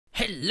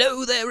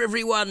Hello there,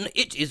 everyone.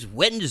 It is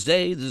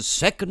Wednesday, the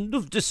 2nd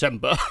of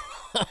December.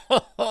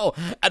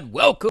 And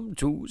welcome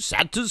to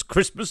Santa's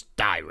Christmas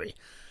Diary.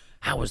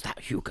 How was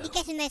that, Hugo? You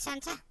getting there,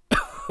 Santa?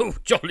 Oh,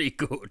 jolly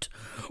good.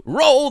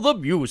 Roll the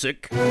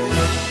music.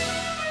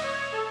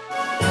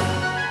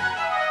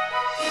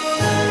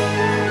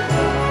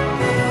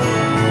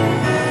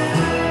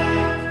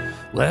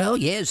 Well,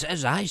 yes,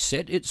 as I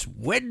said, it's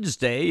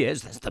Wednesday.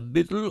 Yes, that's the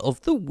middle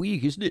of the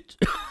week, isn't it?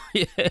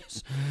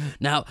 Yes.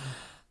 Now,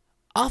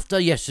 after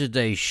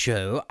yesterday's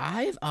show,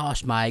 I've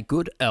asked my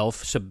good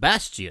elf,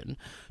 Sebastian,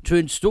 to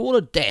install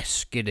a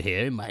desk in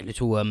here in my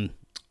little,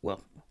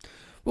 well,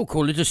 we'll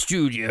call it a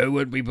studio,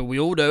 won't we? But we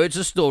all know it's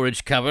a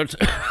storage cupboard.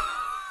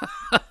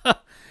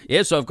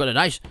 Yes, so I've got a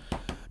nice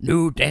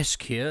new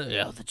desk here.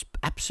 Yeah, that's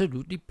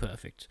absolutely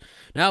perfect.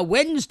 Now,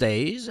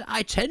 Wednesdays,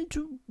 I tend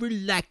to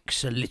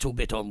relax a little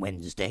bit on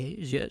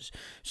Wednesdays, yes.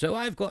 So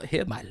I've got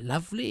here my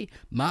lovely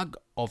mug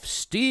of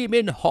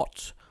steaming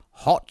hot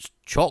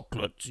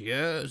chocolate.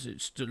 Yes,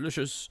 it's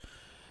delicious.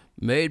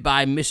 Made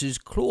by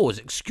Mrs. Claus.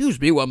 Excuse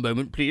me one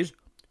moment, please.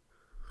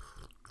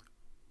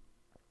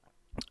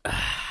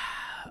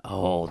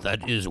 Oh,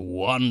 that is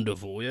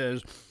wonderful,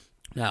 yes.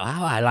 Now,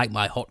 how I like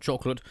my hot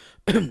chocolate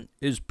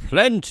is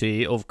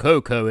plenty of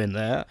cocoa in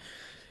there.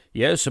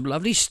 Yes, some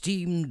lovely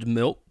steamed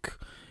milk.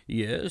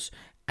 Yes,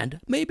 and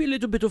maybe a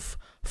little bit of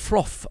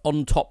froth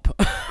on top.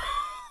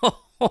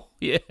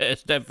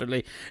 Yes,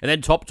 definitely. And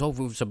then topped off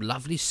with some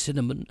lovely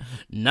cinnamon,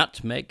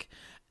 nutmeg,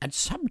 and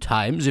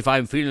sometimes, if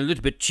I'm feeling a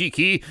little bit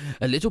cheeky,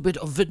 a little bit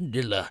of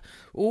vanilla.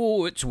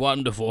 Oh, it's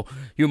wonderful.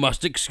 You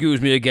must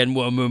excuse me again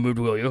one moment,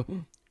 will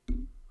you?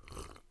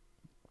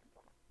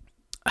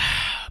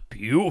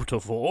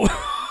 Beautiful.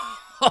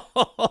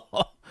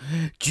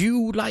 Do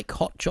you like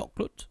hot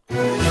chocolate?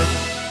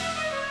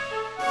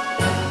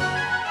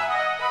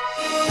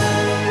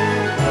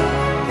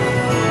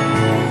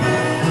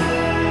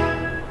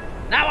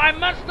 Now, I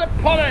must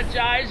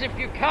apologise if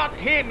you can't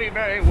hear me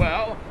very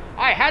well.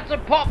 I had to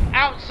pop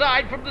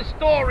outside from the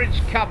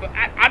storage cupboard.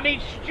 I mean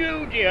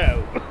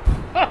studio.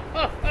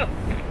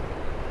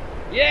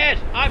 Yes,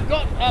 I've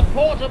got a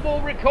portable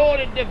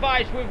recording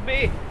device with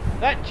me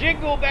that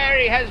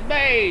Jingleberry has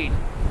made.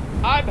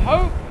 I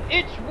hope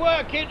it's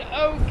working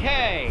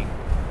okay.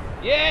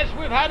 Yes,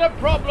 we've had a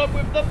problem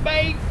with the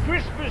main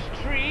Christmas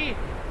tree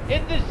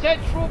in the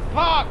central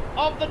park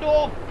of the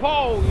North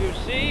Pole, you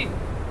see.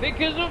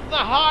 Because of the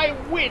high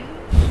winds,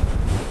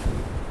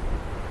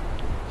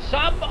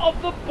 some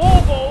of the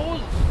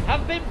baubles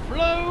have been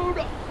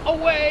blown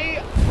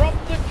away from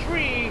the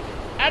tree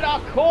and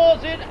are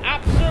causing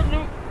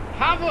absolute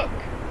havoc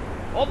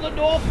on the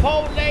North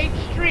Pole Lane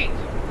Street.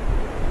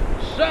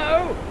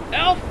 So,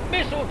 Elf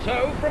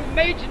Mistletoe from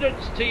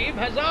maintenance team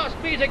has asked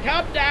me to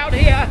come down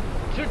here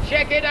to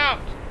check it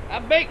out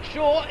and make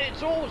sure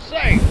it's all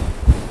safe.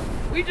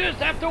 We just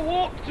have to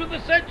walk to the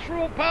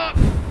Central Park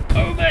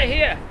over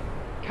here.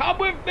 Come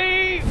with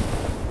me!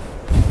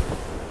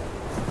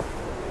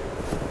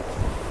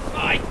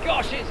 My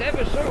gosh, it's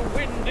ever so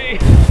windy.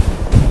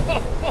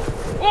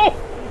 Oh,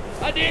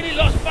 I nearly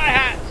lost my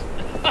hat.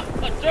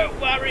 Don't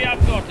worry,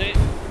 I've got it.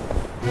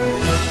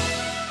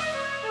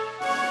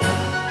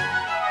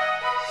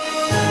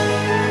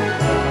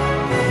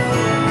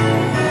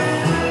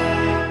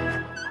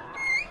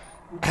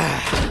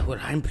 Well,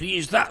 I'm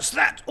pleased that's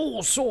that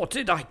all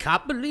sorted. I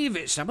can't believe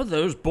it. Some of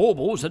those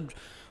baubles had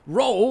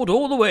rolled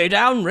all the way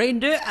down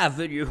Reindeer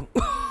Avenue.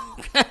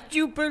 Can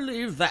you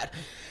believe that?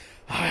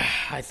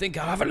 I think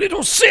I'll have a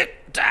little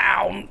sit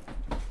down.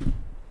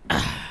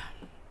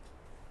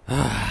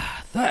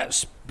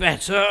 That's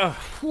better.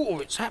 Oh,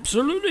 it's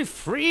absolutely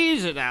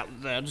freezing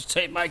out there. Just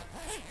take my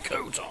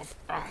coat off.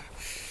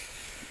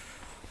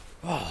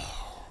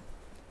 Oh.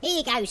 Here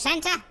you go,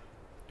 Santa.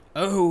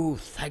 Oh,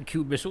 thank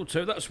you,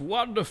 Mistletoe. That's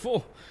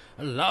wonderful.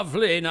 A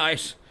lovely,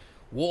 nice,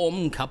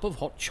 warm cup of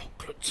hot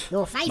chocolate.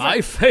 Your favourite?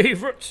 My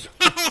favourite.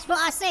 That's what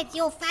I said,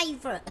 your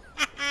favourite.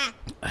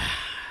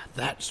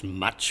 That's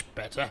much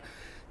better.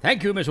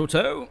 Thank you,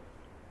 Mistletoe.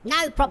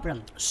 No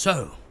problem.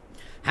 So,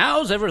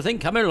 how's everything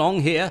coming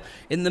along here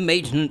in the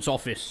maintenance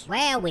office?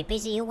 Well, we're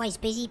busy, always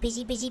busy.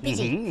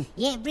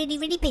 Yeah, really,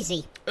 really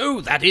busy.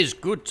 Oh, that is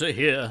good to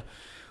hear.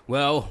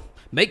 Well,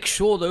 make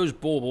sure those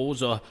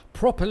baubles are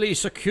properly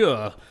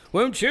secure,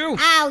 won't you?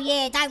 Oh,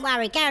 yeah, don't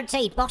worry.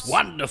 Guaranteed, boss.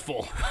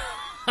 Wonderful.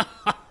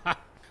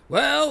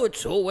 Well,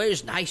 it's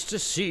always nice to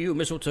see you,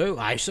 Mistletoe.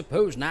 I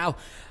suppose now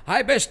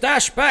I best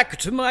dash back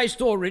to my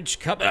storage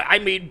cupboard.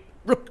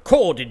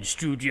 Recording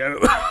studio.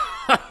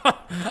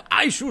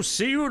 I shall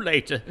see you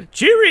later.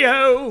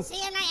 Cheerio! See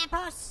you later,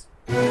 boss.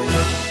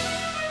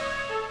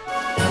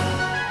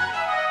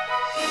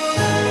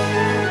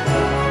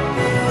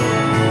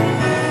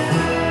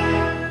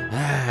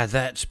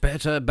 That's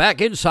better.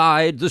 Back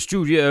inside the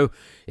studio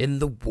in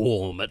the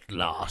warm at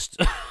last.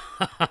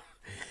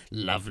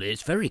 Lovely.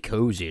 It's very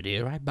cosy in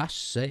here, I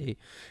must say.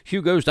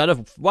 Hugo's done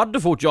a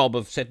wonderful job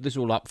of setting this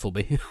all up for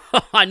me.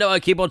 I know I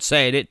keep on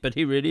saying it, but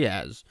he really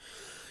has.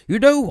 You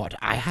know what?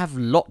 I have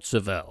lots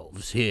of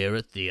elves here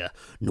at the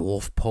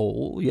North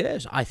Pole.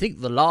 Yes, I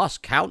think the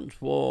last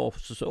count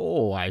was,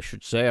 I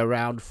should say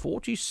around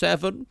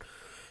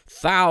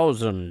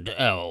 47,000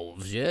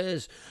 elves,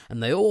 yes,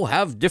 and they all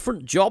have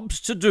different jobs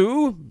to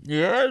do.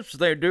 Yes,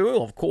 they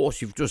do. Of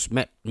course, you've just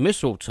met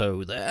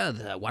Mistletoe there,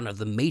 one of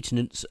the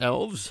maintenance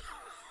elves.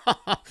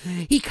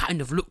 He kind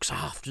of looks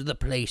after the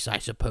place, I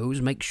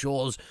suppose, make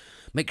sure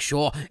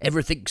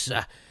everything's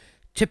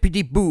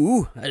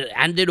tippity-boo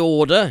and in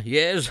order,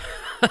 yes.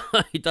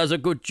 He does a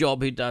good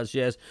job, he does,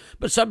 yes.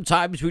 But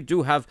sometimes we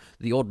do have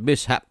the odd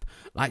mishap,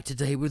 like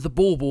today with the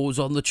baubles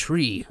on the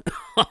tree.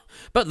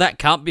 But that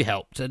can't be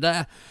helped, and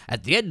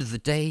at the end of the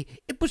day,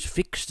 it was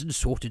fixed and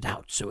sorted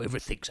out, so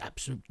everything's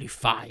absolutely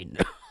fine.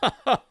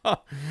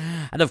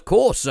 And of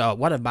course,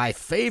 one of my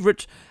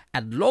favourite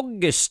and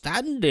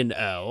longest-standing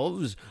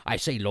elves, I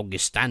say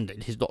longest-standing,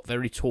 he's not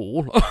very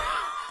tall.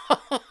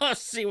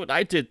 See what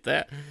I did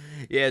there?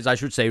 Yes, I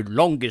should say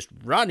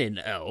longest-running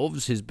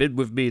elves. He's been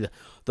with me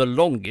the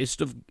longest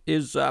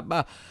is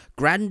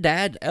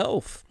Grandad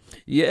Elf.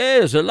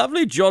 Yes, a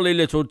lovely jolly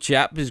little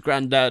chap, his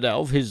Grandad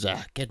Elf. He's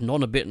getting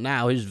on a bit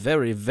now. He's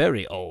very,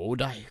 very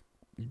old.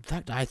 In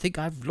fact, I think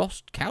I've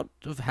lost count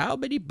of how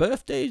many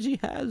birthdays he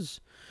has.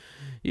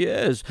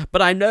 Yes,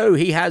 but I know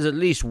he has at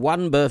least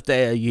one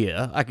birthday a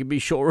year. I can be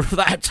sure of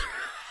that.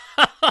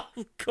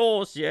 Of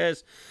course,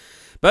 yes.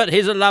 But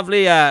he's a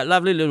lovely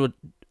little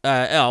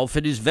elf,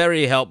 and he's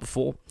very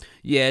helpful.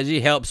 Yes,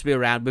 he helps me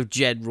around with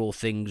general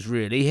things,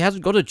 really. He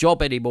hasn't got a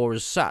job anymore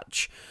as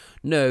such.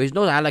 No, he's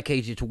not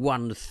allocated to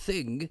one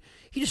thing.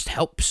 He just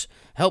helps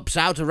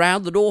out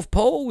around the North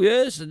Pole,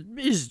 yes, and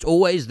is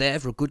always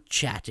there for a good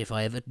chat if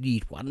I ever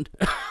need one.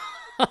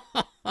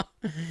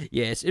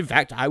 Yes, in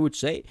fact, I would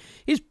say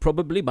he's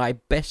probably my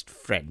best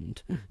friend.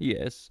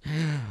 Yes.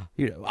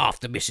 You know,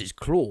 after Mrs.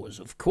 Claus,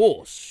 of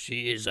course.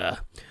 She is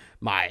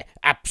my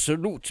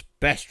absolute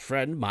best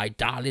friend, my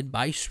darling,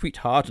 my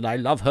sweetheart, and I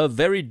love her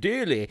very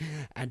dearly.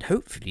 And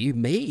hopefully you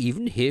may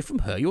even hear from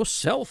her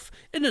yourself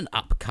in an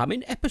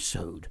upcoming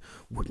episode.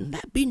 Wouldn't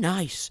that be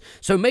nice?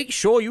 So make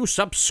sure you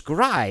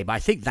subscribe. I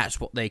think that's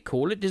what they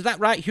call it. Is that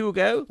right,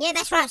 Hugo? Yeah,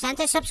 that's right,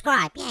 Santa.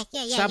 Subscribe. Yeah.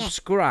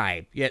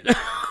 Subscribe. Yeah.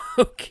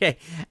 Okay.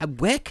 And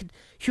where can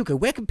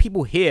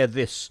people hear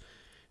this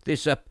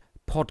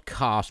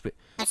podcast?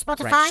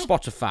 Spotify. Right,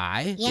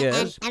 Spotify. Yeah,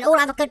 yes. and all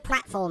other good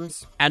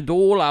platforms. And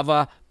all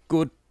other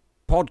good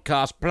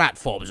podcast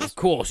platforms, of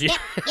course. Yeah,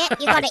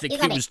 you got I it. think You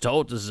he got was it.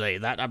 told to say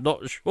that. I'm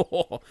not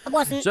sure. It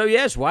wasn't. So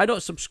yes, why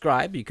not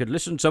subscribe? You could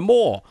listen to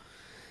more.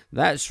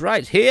 That's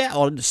right, here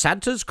on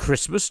Santa's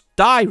Christmas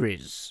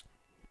Diaries.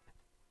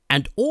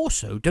 And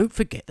also, don't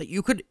forget that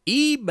you can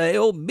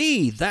email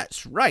me.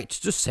 That's right,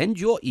 to send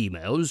your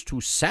emails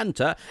to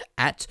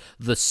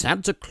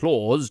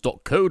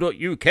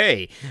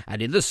santa@thesantaclaus.co.uk.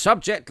 And in the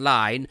subject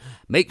line,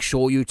 make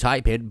sure you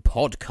type in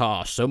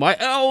podcast so my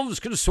elves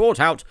can sort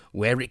out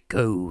where it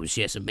goes.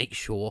 Yes, and make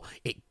sure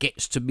it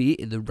gets to me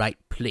in the right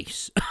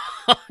place.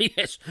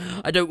 Yes,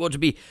 I don't want to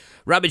be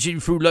rummaging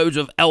through loads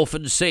of elf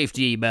and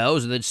safety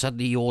emails and then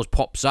suddenly yours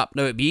pops up.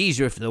 No, it'd be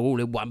easier if they're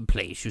all in one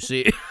place, you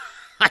see.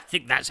 I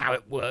think that's how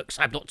it works.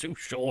 I'm not too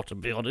sure, to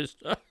be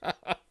honest.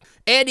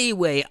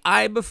 Anyway,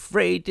 I'm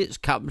afraid it's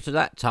come to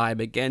that time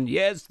again.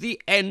 Yes, the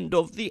end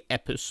of the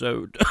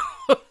episode.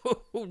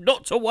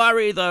 Not to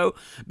worry, though,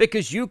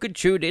 because you can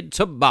tune in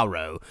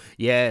tomorrow.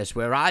 Yes,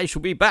 where I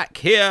shall be back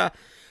here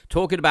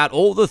talking about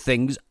all the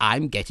things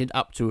I'm getting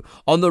up to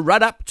on the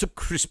run-up to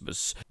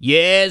Christmas.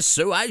 Yes,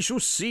 so I shall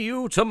see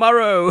you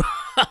tomorrow.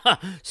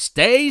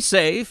 Stay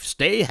safe,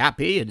 stay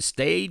happy, and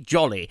stay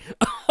jolly.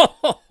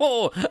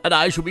 And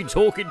I shall be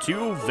talking to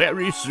you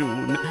very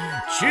soon.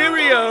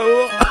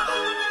 Cheerio!